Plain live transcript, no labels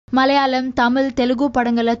மலையாளம், தமிழ், தெலுங்கு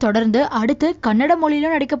படங்களை தொடர்ந்து அடுத்து கன்னட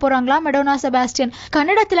மொழியிலும் நடிக்க போறாங்களா மெடோனா செபாஸ்டியன்.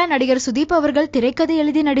 கன்னடத்துல நடிகர் சுதீப் அவர்கள் திரைக்கதை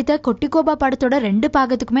எழுதி நடித்த கொட்டிகோபா படத்தோட 2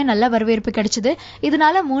 பாகத்துக்குமே நல்ல வரவேற்பு கிடைச்சது.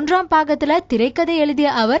 இதனால 3ஆம் பாகத்துல திரைக்கதை எழுதிய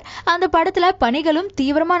அவர் அந்த படத்துல பணிகளும்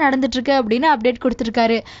தீவிரமா நடந்துட்டு இருக்கு அப்படின்னு அப்டேட்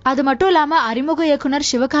கொடுத்திருக்காரு. அது மட்டும் இல்லாம அறிமுக இயக்குனர்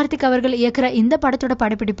சிவகார்த்திக் அவர்கள் இயக்குற இந்த படத்தோட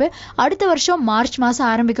படப்பிடிப்பு அடுத்த வருஷம் மார்ச் மாசம்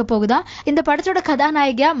ஆரம்பிக்க போகுதா. இந்த படத்தோட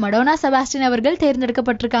கதாநாயகியா மடோனா செபாஸ்டியன் அவர்கள்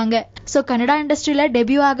தேர்ந்தெடுக்கப்பட்டிருக்காங்க. சோ கன்னடா இண்டஸ்ட்ரியில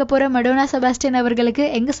டெபியூ ஆக போற மடோனா செபாஸ்டியன் அவர்களுக்கு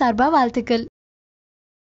எங்க சார்பா வாழ்த்துக்கள்.